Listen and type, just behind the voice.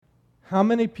How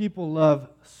many people love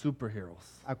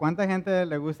superheroes? ¿A cuánta gente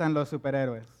le gustan los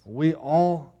superhéroes? We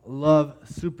all love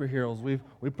superheroes.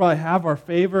 We probably have our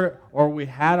favorite, or we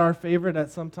had our favorite at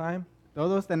some time.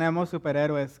 Todos tenemos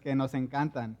superhéroes que nos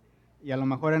encantan y a lo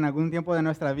mejor en algún tiempo de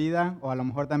nuestra vida o a lo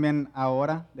mejor también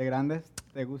ahora de grandes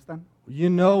te gustan. You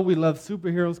know we love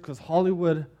superheroes because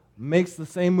Hollywood makes the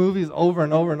same movies over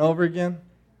and over and over again.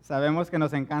 Sabemos que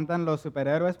nos encantan los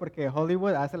superhéroes porque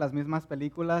Hollywood hace las mismas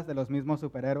películas de los mismos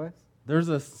superhéroes. There's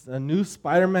a new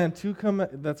Spider-Man 2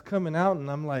 that's coming out, and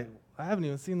I'm like, I haven't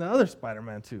even seen the other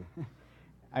Spider-Man 2.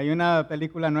 Hay una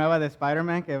película nueva de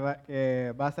Spider-Man que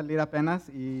va a salir apenas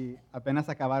y apenas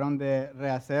acabaron de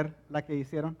rehacer la que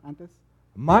hicieron antes.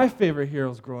 My favorite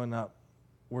heroes growing up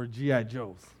were G.I.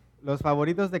 Joes, Los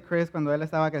favoritos de Chris cuando él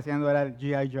estaba creciendo era el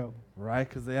G.I. Joe, right?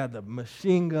 Because they had the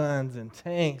machine guns and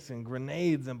tanks and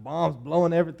grenades and bombs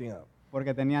blowing everything up.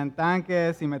 porque tenían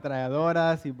tanques y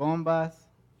metralladoras y bombas.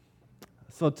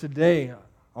 So today,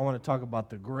 I want to talk about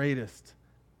the greatest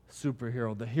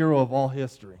superhero, the hero of all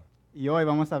history. Y hoy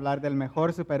vamos a hablar del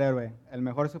mejor superhéroe, el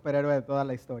mejor superhéroe de toda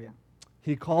la historia.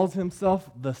 He calls himself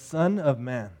the Son of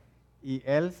Man. Y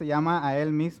él se llama a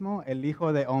él mismo el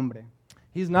Hijo de Hombre.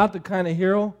 He's not the kind of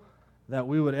hero that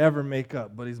we would ever make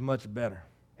up, but he's much better,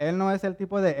 Él no es el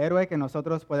tipo de héroe que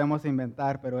nosotros podemos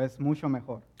inventar, pero es mucho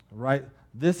mejor. right?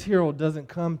 This hero doesn't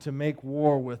come to make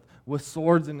war with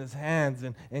swords in his hands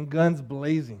and guns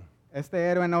blazing. Este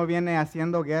héroe no viene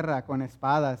haciendo guerra con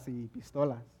espadas y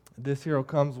pistolas. This hero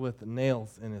comes with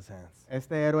nails in his hands.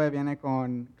 Este héroe viene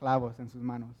con clavos en sus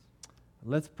manos.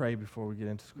 Let's pray before we get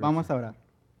into scripture. Vamos a orar.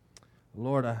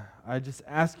 Lord, I just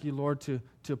ask you, Lord,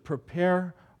 to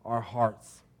prepare our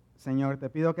hearts. Señor, te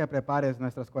pido que prepares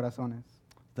nuestros corazones.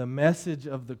 The message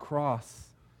of the cross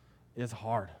is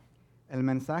hard. El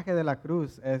mensaje de la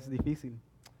cruz es difícil,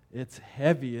 It's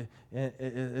heavy.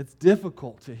 It's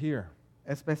difficult to hear.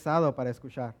 es pesado para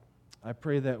escuchar. I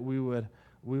pray that we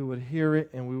would hear it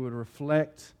and we would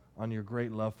reflect on your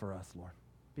great love for us, Lord.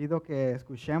 Pido que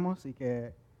escuchemos y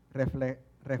que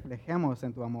reflejemos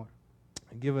en tu amor.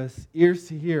 Give us ears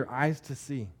to hear, eyes to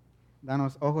see.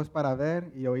 Danos ojos para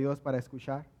ver y oídos para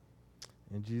escuchar.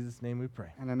 In Jesus' name we pray.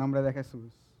 En el nombre de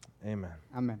Jesús. Amen.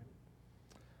 Amén.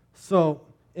 So,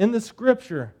 in the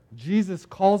scripture, Jesus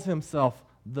calls himself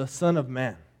the Son of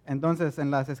Man. Entonces,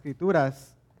 en las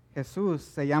Escrituras, Jesús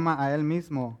se llama a él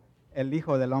mismo el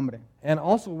Hijo del Hombre. And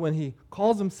also, when he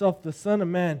calls himself the Son of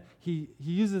Man, he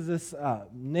uses this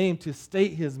name to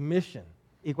state his mission.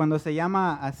 Y cuando se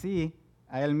llama así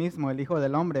a él mismo el Hijo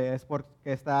del Hombre es porque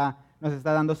nos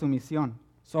está dando su misión.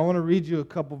 So I want to read you a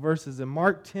couple verses. In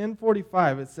Mark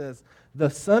 10:45, it says, "The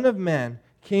Son of Man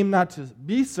came not to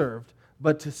be served,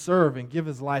 but to serve and give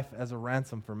his life as a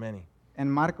ransom for many." En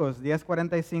Marcos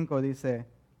 10:45 dice,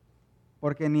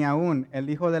 porque ni aún el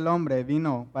Hijo del Hombre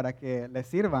vino para que le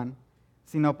sirvan,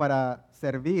 sino para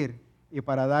servir y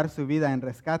para dar su vida en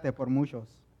rescate por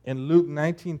muchos. In Luke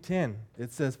 19:10,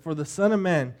 it says, "For the Son of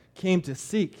Man came to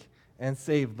seek and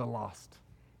save the lost."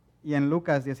 Y en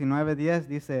Lucas 19:10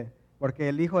 dice, porque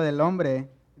el Hijo del Hombre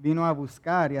vino a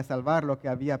buscar y a salvar lo que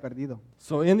había perdido.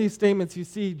 So in these statements, you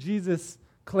see Jesus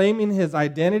claiming his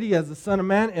identity as the Son of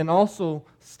Man and also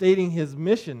stating his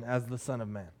mission as the Son of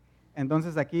Man.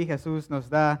 Entonces aquí Jesús nos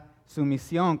da su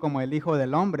misión como el Hijo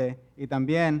del Hombre y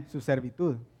también su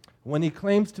servitud. When he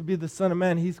claims to be the Son of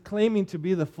Man, he's claiming to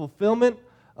be the fulfillment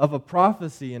of a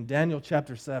prophecy in Daniel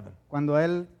chapter 7. Cuando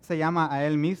él se llama a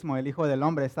él mismo el Hijo del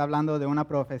Hombre, está hablando de una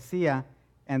profecía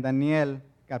en Daniel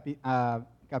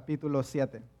capítulo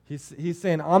 7. He's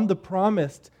saying, I'm the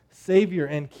promised Savior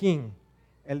and King.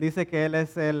 Él dice que él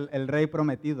es el Rey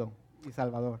prometido y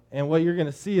Salvador. And what you're going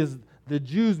to see is the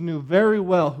Jews knew very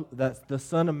well that the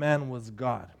Son of Man was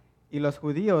God. Y los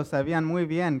judíos sabían muy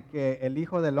bien que el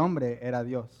Hijo del Hombre era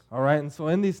Dios. All right, and so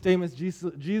in these statements,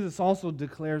 Jesus also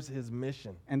declares his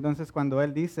mission. Entonces cuando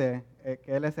él dice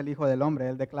que él es el Hijo del Hombre,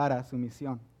 él declara su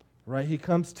misión. Right, he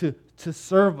comes to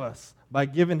serve us by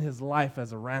giving his life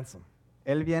as a ransom.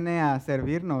 Él viene a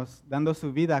servirnos dando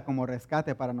su vida como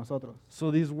rescate para nosotros.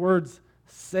 So these words,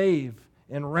 save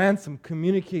and ransom,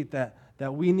 communicate that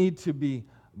we need to be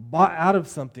bought out of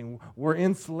something. We're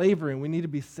in slavery and we need to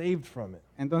be saved from it.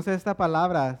 Entonces esta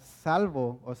palabra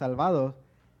salvo o salvado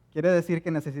quiere decir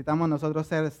que necesitamos nosotros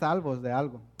ser salvos de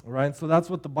algo. Right, so that's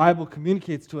what the Bible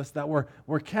communicates to us, that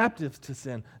we're captives to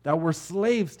sin, that we're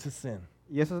slaves to sin.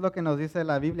 Y eso es lo que nos dice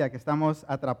la Biblia, que estamos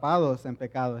atrapados en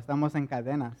pecado, estamos en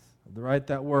cadenas. Right,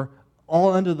 that we're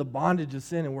all under the bondage of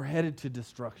sin and we're headed to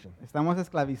destruction. Estamos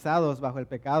esclavizados bajo el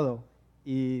pecado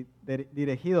y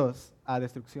dirigidos a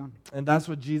destrucción. And that's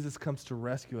what Jesus comes to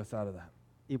rescue us out of that.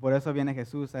 Y por eso viene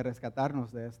Jesús a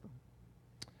rescatarnos de esto.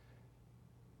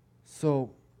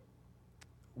 So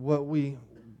what we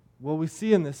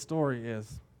see in this story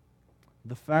is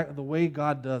the way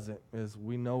God does it is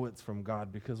we know it's from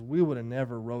God because we would have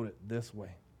never wrote it this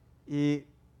way. Y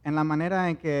en la manera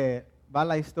en que va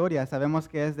la historia sabemos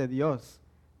que es de Dios,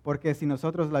 porque si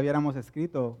nosotros la hubiéramos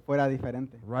escrito fuera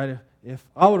diferente. Right? If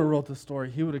I would have wrote the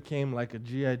story, he would have came like a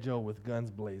G.I. Joe with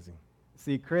guns blazing.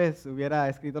 Si Chris hubiera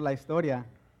escrito la historia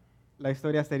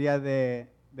sería de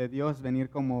Dios venir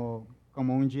como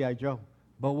un G.I. Joe.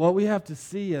 But what we have to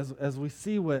see as we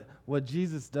see what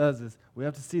Jesus does is we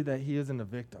have to see that he isn't a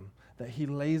victim, that he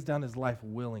lays down his life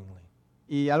willingly.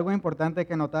 Y algo importante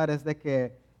que notar es de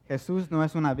que Jesús no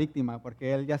es una víctima,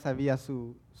 porque él ya sabía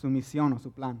su misión o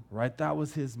su plan. Right? That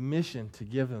was his mission to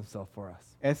give himself for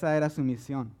us. Esa era su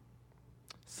misión.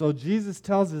 So Jesus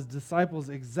tells his disciples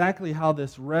exactly how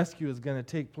this rescue is going to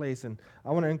take place. And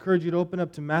I want to encourage you to open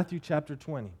up to Matthew chapter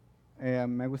 20.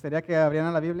 Me gustaría que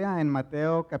abrieran la Biblia en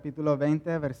Mateo capítulo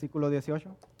 20, versículo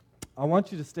 18. I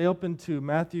want you to stay open to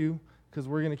Matthew because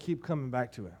we're going to keep coming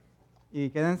back to it. Y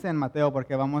quédense en Mateo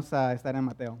porque vamos a estar en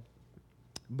Mateo.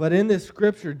 But in this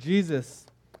scripture, Jesus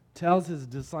tells his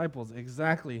disciples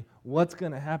exactly what's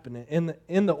going to happen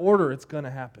in the order it's going to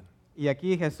happen. Y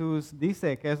aquí Jesús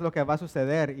dice qué es lo que va a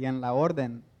suceder y en la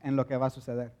orden en lo que va a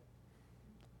suceder.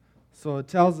 So it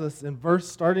tells us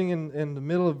starting in the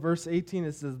middle of verse 18,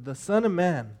 it says, "The Son of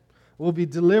Man will be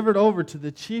delivered over to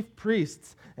the chief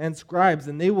priests and scribes,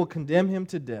 and they will condemn him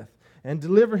to death, and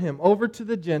deliver him over to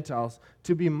the Gentiles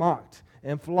to be mocked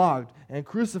and flogged and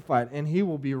crucified, and he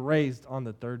will be raised on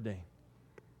the third day."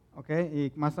 Okay,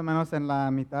 y más o menos en la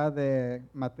mitad de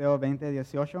Mateo 20,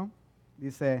 18,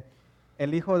 dice,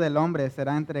 el Hijo del Hombre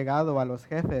será entregado a los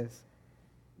jefes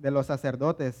de los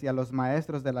sacerdotes y a los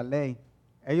maestros de la ley.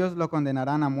 Ellos lo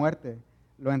condenarán a muerte,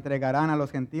 lo entregarán a los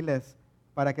gentiles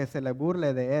para que se le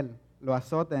burle de él, lo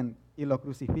azoten y lo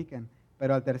crucifiquen,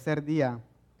 pero al tercer día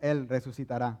él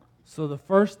resucitará. So the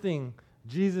first thing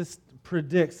Jesus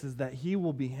predicts is that he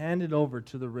will be handed over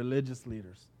to the religious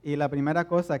leaders. Y la primera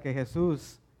cosa que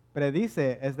Jesús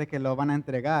predice es de que lo van a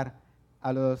entregar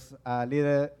a los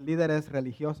líderes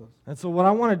religiosos. And so what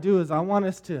I want to do is I want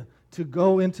us to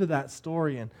go into that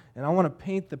story and I want to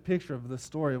paint the picture of the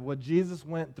story of what Jesus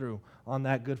went through on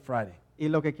that Good Friday. Y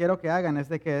lo que quiero que hagan es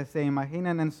de que se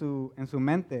imaginen en su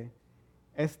mente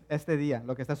este día,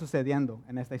 lo que está sucediendo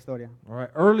en esta historia. All right,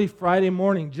 early Friday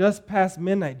morning, just past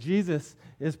midnight, Jesus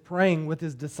is praying with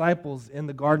his disciples in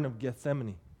the Garden of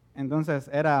Gethsemane. Entonces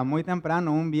era muy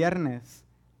temprano, un viernes,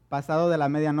 pasado de la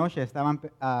medianoche, estaban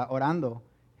orando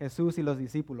Jesús y los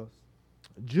discípulos.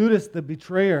 Judas, the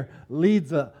betrayer,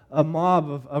 leads a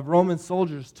mob of Roman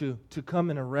soldiers to come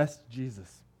and arrest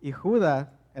Jesus. Y Judas,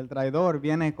 el traidor,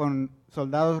 viene con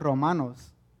soldados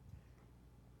romanos.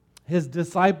 His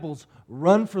disciples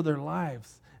run for their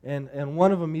lives, and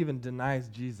one of them even denies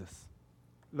Jesus.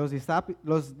 Los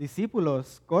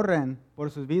discípulos corren por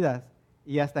sus vidas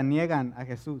y hasta niegan a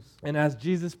Jesús. And as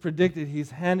Jesus predicted,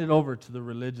 he's handed over to the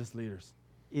religious leaders.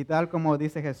 Y tal como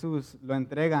dice Jesús, lo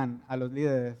entregan a los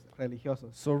líderes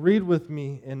religiosos. So read with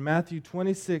me in Matthew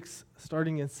 26,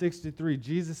 starting in 63.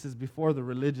 Jesus is before the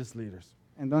religious leaders.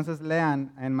 Entonces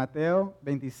lean en Mateo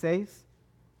 26,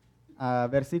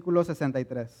 versículo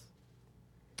 63.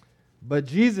 But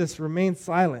Jesus remained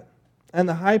silent, and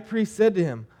the high priest said to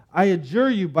him, "I adjure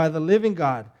you by the living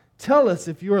God, tell us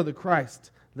if you are the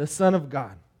Christ, the Son of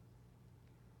God."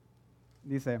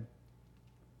 Dice,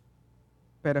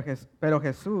 pero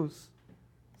Jesús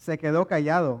se quedó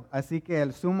callado, así que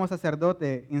el sumo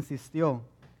sacerdote insistió,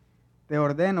 te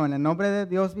ordeno en el nombre de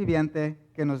Dios viviente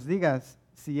que nos digas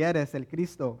si eres el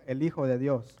Cristo, el Hijo de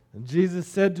Dios. And Jesus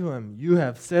said to him, "You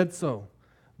have said so.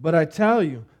 But I tell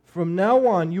you, from now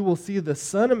on you will see the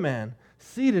Son of Man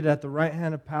seated at the right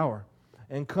hand of power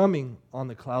and coming on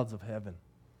the clouds of heaven."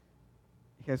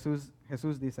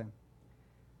 Jesús dice,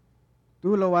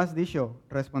 tú lo has dicho,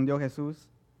 respondió Jesús,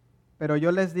 pero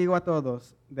yo les digo a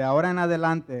todos, de ahora en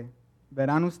adelante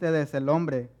verán ustedes el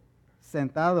hombre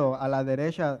sentado a la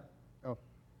derecha.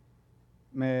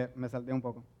 Me salté un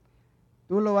poco.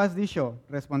 Tú lo has dicho,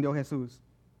 respondió Jesús,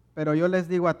 pero yo les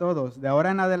digo a todos, de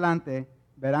ahora en adelante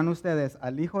verán ustedes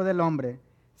al Hijo del Hombre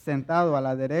sentado a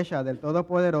la derecha del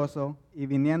Todopoderoso y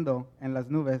viniendo en las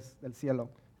nubes del cielo.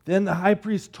 Then the high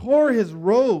priest tore his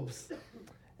robes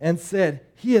and said,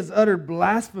 "He has uttered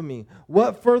blasphemy.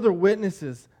 What further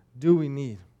witnesses do we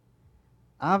need?"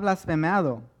 Ha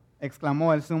blasfemado,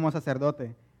 exclamó el sumo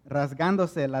sacerdote,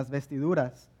 rasgándose las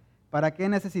vestiduras. ¿Para qué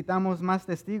necesitamos más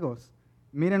testigos?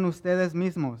 Miren ustedes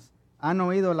mismos, han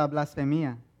oído la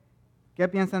blasfemia. ¿Qué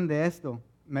piensan de esto?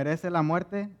 ¿Merece la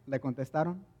muerte?, le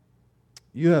contestaron.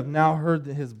 You have now heard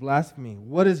his blasphemy.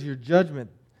 What is your judgment?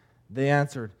 They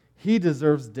answered, He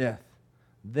deserves death.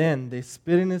 Then they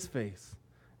spit in his face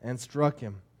and struck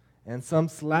him. And some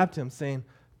slapped him, saying,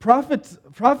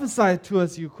 Prophesy to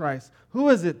us, you Christ. Who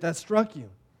is it that struck you?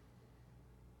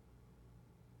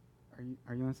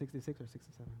 Are you on 66 or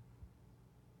 67?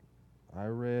 I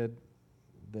read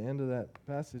the end of that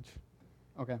passage.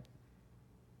 Okay.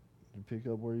 You pick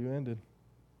up where you ended.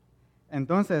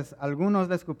 Entonces algunos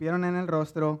le escupieron en el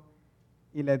rostro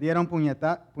y le dieron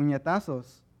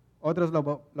puñetazos. Otros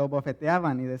lo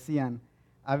bofeteaban y decían,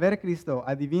 a ver, Cristo,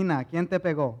 adivina, ¿quién te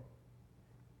pegó?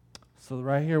 So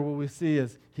right here what we see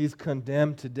is he's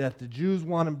condemned to death. The Jews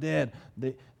want him dead.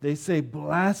 They say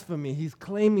blasphemy. He's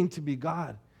claiming to be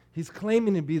God. He's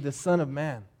claiming to be the Son of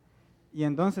Man. Y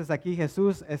entonces aquí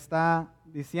Jesús está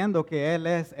diciendo que Él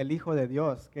es el Hijo de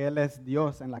Dios, que Él es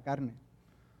Dios en la carne.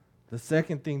 The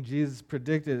second thing Jesus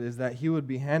predicted is that he would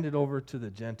be handed over to the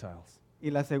Gentiles. Y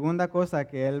la segunda cosa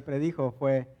que Él predijo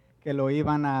fue que lo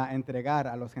iban a entregar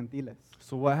a los gentiles.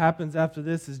 So what happens after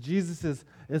this is Jesus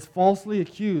is falsely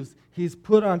accused. He's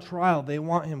put on trial. They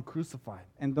want him crucified.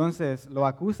 Entonces lo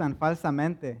acusan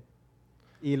falsamente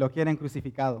y lo quieren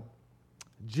crucificado.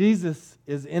 Jesus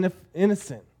is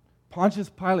innocent. Pontius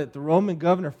Pilate, the Roman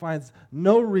governor, finds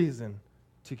no reason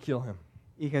to kill him.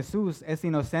 Y Jesús es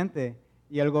inocente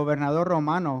y el gobernador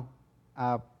romano,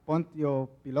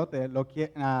 Pontio Pilote,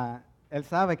 él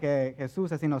sabe que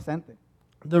Jesús es inocente.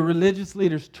 The religious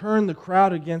leaders turn the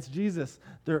crowd against Jesus.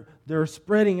 They're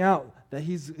spreading out that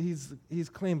he's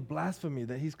claimed blasphemy,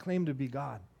 that he's claimed to be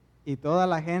God. Y toda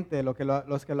la gente, los que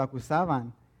lo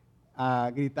acusaban,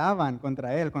 gritaban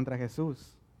contra él, contra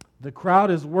Jesús. The crowd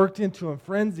is worked into a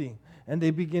frenzy, and they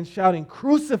begin shouting,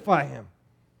 "Crucify him!"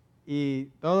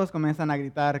 Y todos comienzan a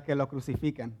gritar que lo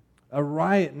crucifican. A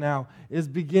riot now is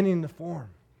beginning to form.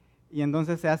 Y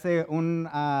entonces se hace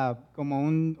como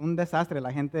un desastre,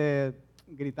 la gente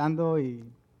gritando y...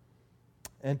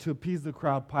 And to appease the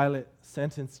crowd, Pilate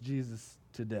sentenced Jesus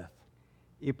to death.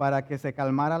 Y para que se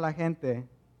calmara la gente,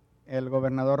 el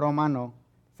gobernador romano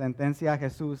sentencia a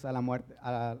Jesús a la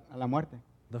muerte.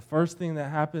 The first thing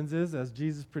that happens is, as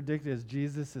Jesus predicted, is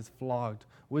Jesus is flogged,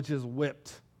 which is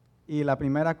whipped. Y la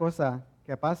primera cosa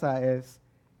que pasa es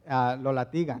lo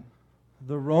latigan.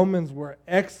 The Romans were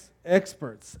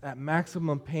experts at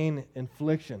maximum pain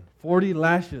infliction. 40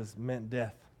 lashes meant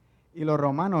death. Y los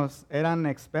romanos eran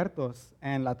expertos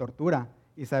en la tortura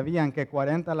y sabían que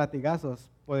 40 latigazos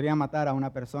podrían matar a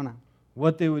una persona.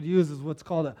 What they would use is what's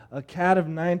called a cat of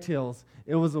nine tails.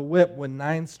 It was a whip with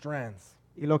 9 strands.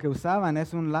 Y lo que usaban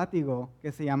es un látigo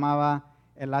que se llamaba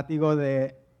el látigo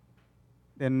de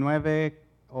 9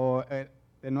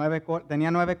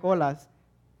 tenía 9 colas.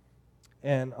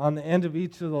 And on the end of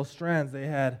each of those strands, they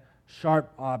had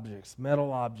sharp objects,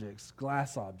 metal objects,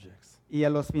 glass objects. Y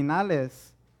en los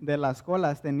finales de las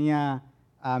colas tenía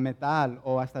metal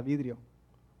o hasta vidrio.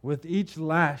 With each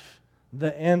lash,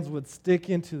 the ends would stick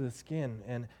into the skin,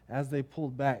 and as they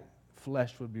pulled back,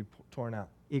 flesh would be torn out.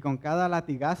 Y con cada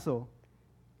latigazo,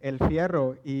 el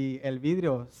fierro y el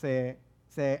vidrio se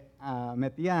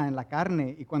metía en la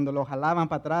carne, y cuando lo jalaban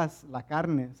para atrás, la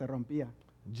carne se rompía.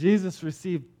 Jesus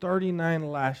received 39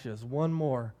 lashes. One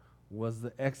more was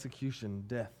the execution,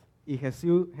 death. Y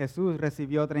Jesús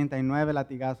recibió 39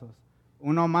 latigazos.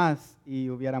 Uno más y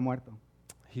hubiera muerto.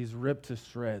 He's ripped to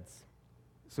shreds.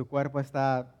 Su cuerpo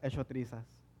está hecho trizas.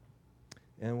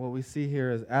 And what we see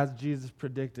here is, as Jesus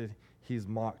predicted, he's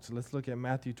mocked. Let's look at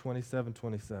Matthew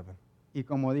 27:27. Y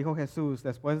como dijo Jesús,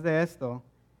 después de esto,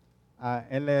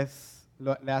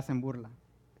 le hacen burla.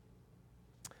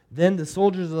 Then the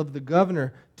soldiers of the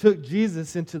governor took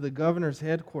Jesus into the governor's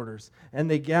headquarters, and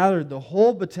they gathered the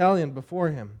whole battalion before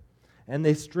him, and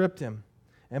they stripped him,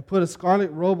 and put a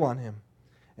scarlet robe on him,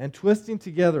 and twisting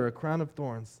together a crown of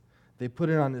thorns, they put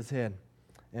it on his head,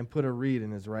 and put a reed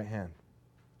in his right hand.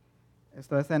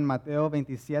 Esto es en Mateo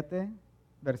 27,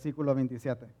 versículo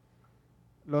 27.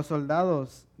 Los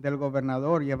soldados del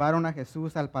gobernador llevaron a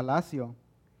Jesús al palacio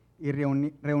y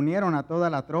reunieron a toda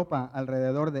la tropa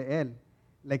alrededor de él.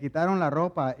 Le quitaron la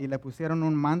ropa y le pusieron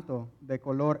un manto de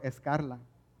color escarla.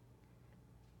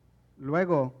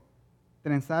 Luego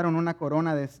trenzaron una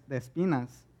corona de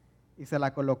espinas y se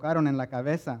la colocaron en la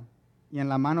cabeza, y en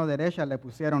la mano derecha le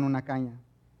pusieron una caña.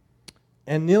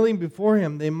 And kneeling before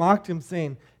him, they mocked him,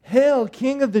 saying, "Hail,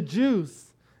 King of the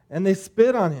Jews!" And they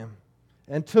spit on him,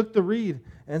 and took the reed,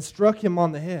 and struck him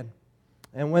on the head.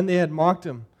 And when they had mocked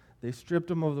him, they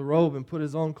stripped him of the robe, and put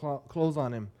his own clothes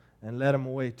on him, and led him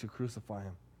away to crucify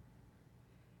him.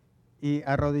 Y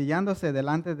arrodillándose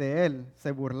delante de él,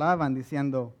 se burlaban,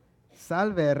 diciendo,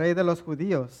 "Salve, Rey de los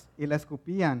judíos", y le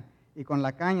escupían y con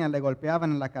la caña le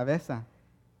golpeaban en la cabeza.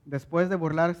 Después de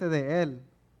burlarse de él,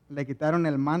 le quitaron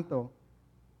el manto,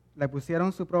 le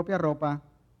pusieron su propia ropa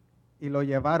y lo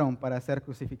llevaron para ser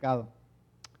crucificado.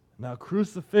 Now,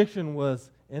 crucifixion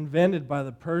was invented by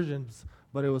the Persians,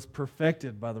 but it was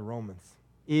perfected by the Romans.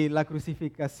 Y la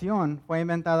crucificación fue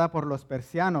inventada por los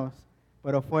persianos,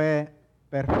 pero fue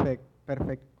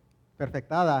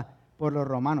perfectada por los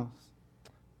romanos.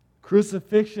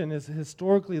 Crucifixion is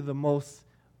historically the most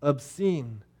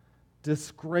obscene,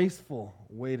 disgraceful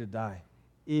way to die.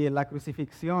 Y la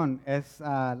crucifixión es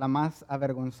la más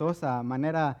avergonzosa,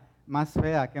 manera más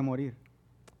fea que morir.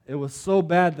 It was so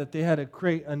bad that they had to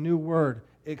create a new word,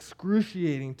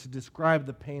 excruciating, to describe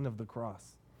the pain of the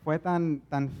cross. Fue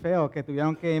tan feo que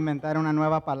tuvieron que inventar una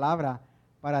nueva palabra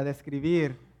para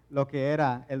describir lo que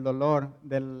era el dolor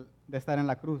de estar en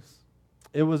la cruz.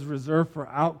 It was reserved for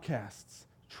outcasts,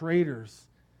 traitors,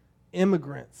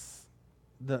 immigrants,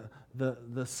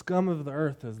 the scum of the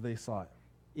earth as they saw it.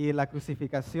 Y la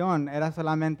crucificación era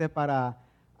solamente para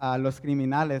los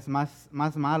criminales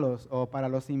más malos o para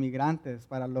los inmigrantes,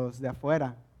 para los de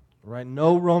afuera. Right?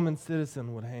 No Roman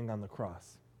citizen would hang on the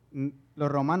cross. Los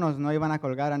romanos no iban a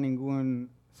colgar a ningún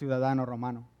ciudadano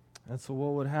romano. And so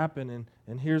what would happen,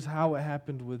 and here's how it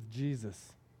happened with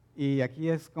Jesus. Y aquí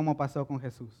es como pasó con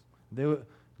Jesús.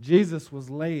 Jesus was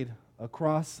laid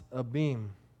across a beam.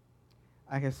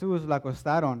 A Jesús lo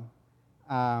acostaron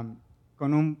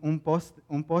con un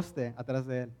poste atrás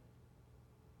de él.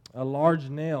 A large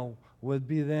nail would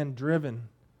be then driven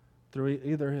through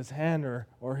either his hand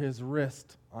or his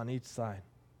wrist on each side.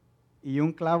 Y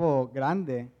un clavo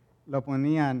grande lo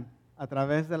ponían a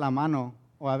través de la mano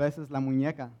o a veces la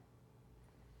muñeca.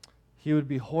 He would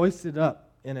be hoisted up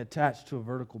and attached to a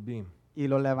vertical beam. Y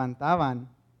lo levantaban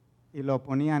y lo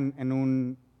ponían en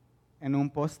un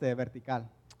poste vertical.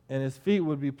 And his feet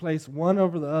would be placed one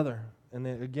over the other. And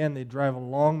then again, they drive a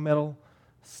long metal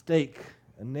stake,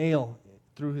 a nail,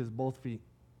 through his both feet.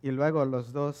 Y luego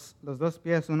los dos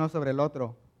pies uno sobre el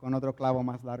otro con otro clavo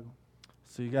más largo.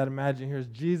 So you got to imagine here's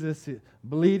Jesus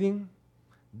bleeding,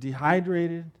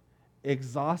 dehydrated,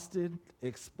 exhausted,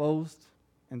 exposed.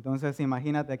 Entonces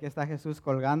imagínate, aquí está Jesús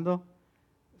colgando,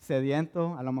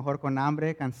 sediento, a lo mejor con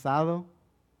hambre, cansado.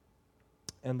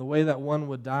 And the way that one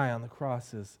would die on the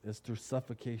cross is through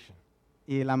suffocation.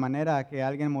 Y la manera que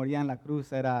alguien moría en la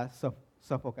cruz era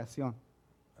sofocación.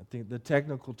 I think the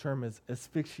technical term is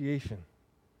asphyxiation.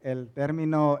 El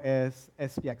término es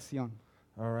expiación.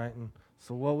 All right, and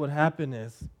so what would happen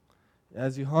is,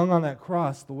 as you hung on that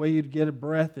cross, the way you'd get a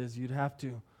breath is you'd have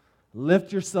to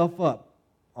lift yourself up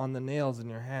on the nails in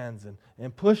your hands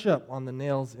and push up on the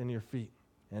nails in your feet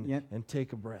and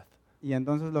take a breath. Y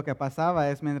entonces lo que pasaba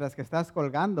es, mientras que estás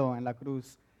colgando en la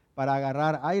cruz, para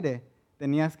agarrar aire,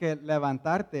 tenías que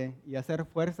levantarte y hacer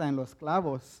fuerza en los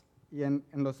clavos y en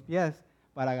los pies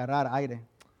para agarrar aire,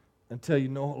 Until you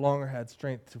no longer had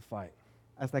strength to fight.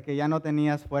 hasta que ya no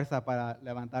tenías fuerza para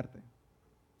levantarte.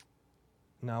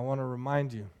 Now I want to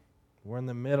remind you, we're in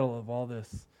the middle of all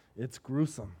this. It's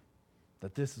gruesome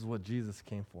that this is what Jesus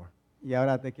came for. Y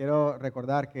ahora te quiero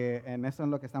recordar que en eso en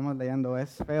lo que estamos leyendo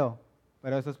es feo,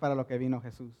 pero eso es para lo que vino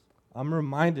Jesús. I'm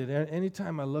reminded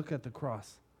anytime I look at the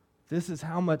cross, this is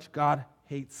how much God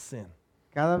hates sin.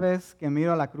 Cada vez que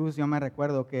miro a la cruz yo me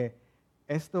recuerdo que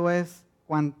esto es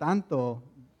cuán tanto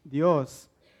Dios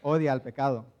odia al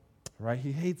pecado. Right?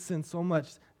 He hates sin so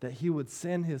much that he would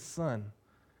send his son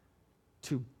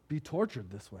to be tortured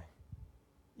this way.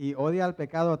 Y odia al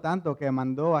pecado tanto que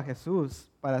mandó a Jesús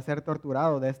para ser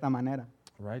torturado de esta manera.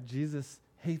 Right? Jesus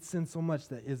hates sin so much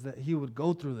that he would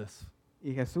go through this.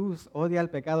 Y Jesús odia el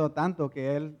pecado tanto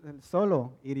que él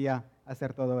solo iría a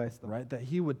hacer todo esto. Right? That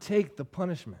he would take the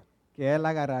punishment. Que él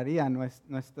agarraría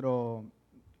nuestro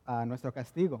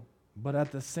castigo. But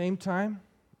at the same time,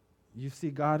 you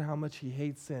see God how much he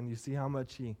hates sin. You see how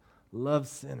much he loves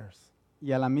sinners.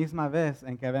 Y a la misma vez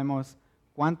en que vemos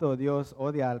cuánto Dios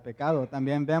odia al pecado,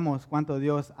 también vemos cuánto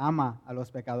Dios ama a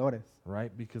los pecadores.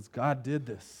 Right? Because God did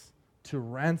this to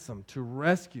ransom, to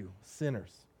rescue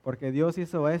sinners. Porque Dios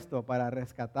hizo esto para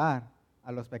rescatar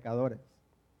a los pecadores.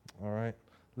 All right.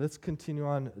 Let's continue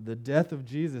on. The death of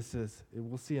Jesus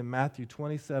we'll see in Matthew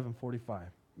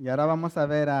 27:45. Y ahora vamos a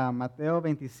ver a Mateo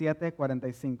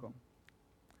 27:45.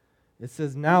 It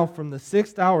says, "Now from the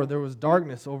 6th hour there was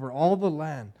darkness over all the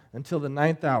land until the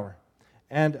 9th hour.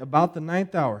 And about the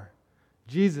 9th hour,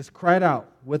 Jesus cried out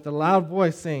with a loud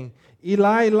voice, saying,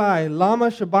 Eli, Eli, lama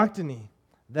sabachthani?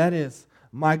 That is,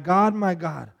 my God,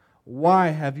 why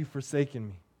have you forsaken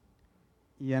me?"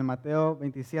 Y en Mateo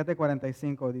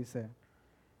 27:45 dice,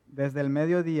 desde el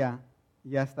mediodía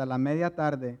y hasta la media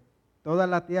tarde Toda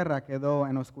la tierra quedó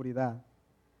en oscuridad.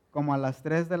 Como a las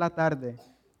 3 de la tarde,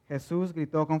 Jesús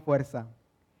gritó con fuerza,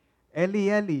 Eli,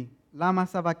 Eli, lama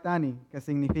sabactani, que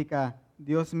significa,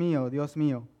 Dios mío,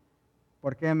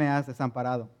 ¿por qué me has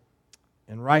desamparado?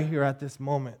 And right here at this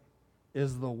moment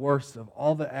is the worst of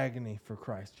all the agony for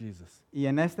Christ Jesus. Y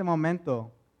en este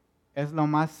momento es lo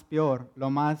más peor, lo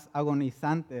más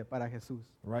agonizante para Jesús.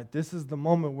 Right? This is the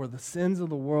moment where the sins of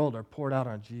the world are poured out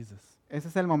on Jesus. Ese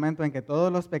es el momento en que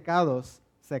todos los pecados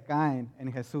se caen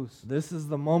en Jesús. This is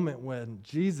the moment when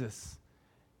Jesus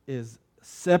is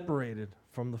separated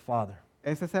from the Father.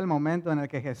 Ese es el momento en el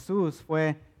que Jesús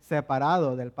fue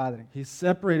separado del Padre. He's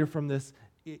separated from this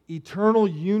eternal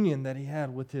union that he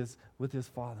had with his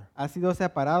Father. Ha sido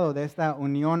separado de esta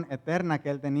unión eterna que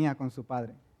él tenía con su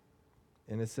Padre.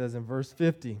 And it says in verse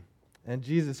 50, and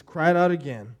Jesus cried out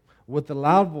again with a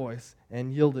loud voice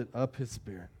and yielded up his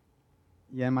spirit.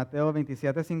 Y en Mateo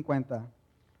 27:50,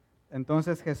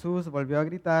 entonces Jesús volvió a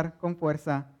gritar con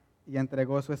fuerza y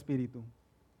entregó su espíritu.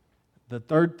 The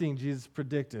third thing Jesus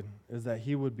predicted is that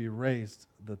he would be raised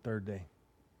the third day.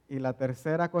 Y la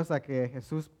tercera cosa que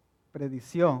Jesús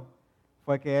predició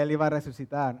fue que él iba a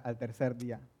resucitar al tercer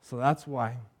día. So that's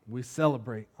why we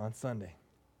celebrate on Sunday.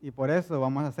 Y por eso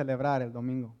vamos a celebrar el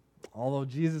domingo. Although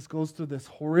Jesus goes through this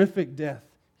horrific death,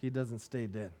 he doesn't stay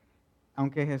dead.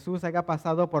 Aunque Jesús haya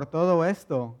pasado por todo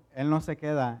esto, él no se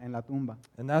queda en la tumba.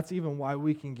 And that's even why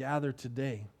we can gather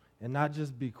today and not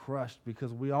just be crushed,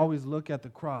 because we always look at the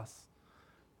cross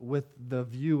with the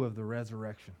view of the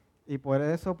resurrection. Y por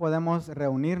eso podemos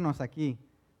reunirnos aquí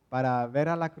para ver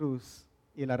a la cruz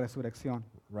y la resurrección.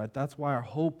 Right? That's why our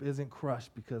hope isn't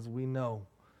crushed, because we know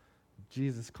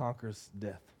Jesus conquers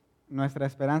death. Nuestra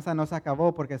esperanza no se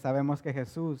acabó porque sabemos que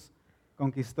Jesús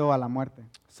conquistó a la muerte.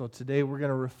 So today we're going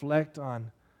to reflect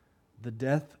on the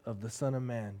death of the Son of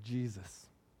Man, Jesus.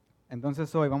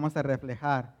 Entonces hoy vamos a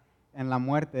reflejar en la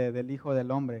muerte del Hijo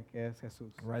del Hombre, que es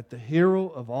Jesús, Right? The hero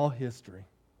of all history.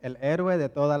 el héroe de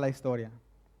toda la historia.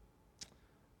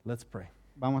 Let's pray.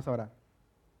 Vamos a orar.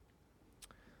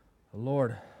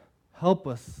 Lord, help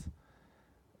us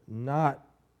not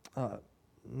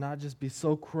just be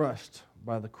so crushed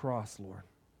by the cross, Lord.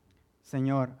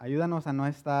 Señor, ayúdanos a no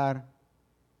estar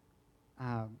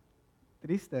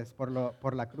tristes por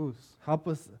la cruz. Help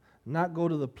us not go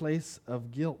to the place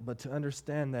of guilt, but to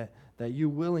understand that you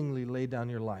willingly lay down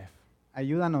your life.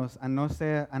 Ayúdanos a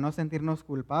no sentirnos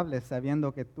culpables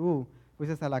sabiendo que tú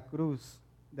fuiste a la cruz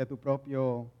de tu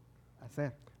propio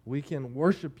hacer. We can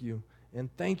worship you and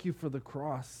thank you for the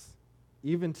cross,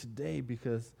 even today,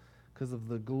 because of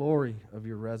the glory of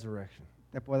your resurrection.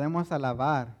 Te podemos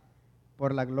alabar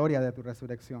por la gloria de tu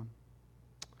resurrección.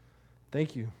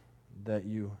 Thank you that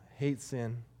you hate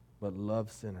sin but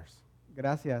love sinners.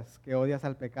 Gracias que odias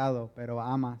al pecado, pero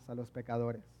amas a los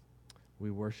pecadores. We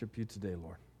worship you today,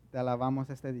 Lord. Te alabamos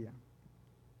este día.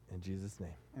 In Jesus'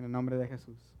 name, En el nombre de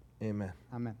Jesús. amen.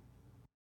 Amén.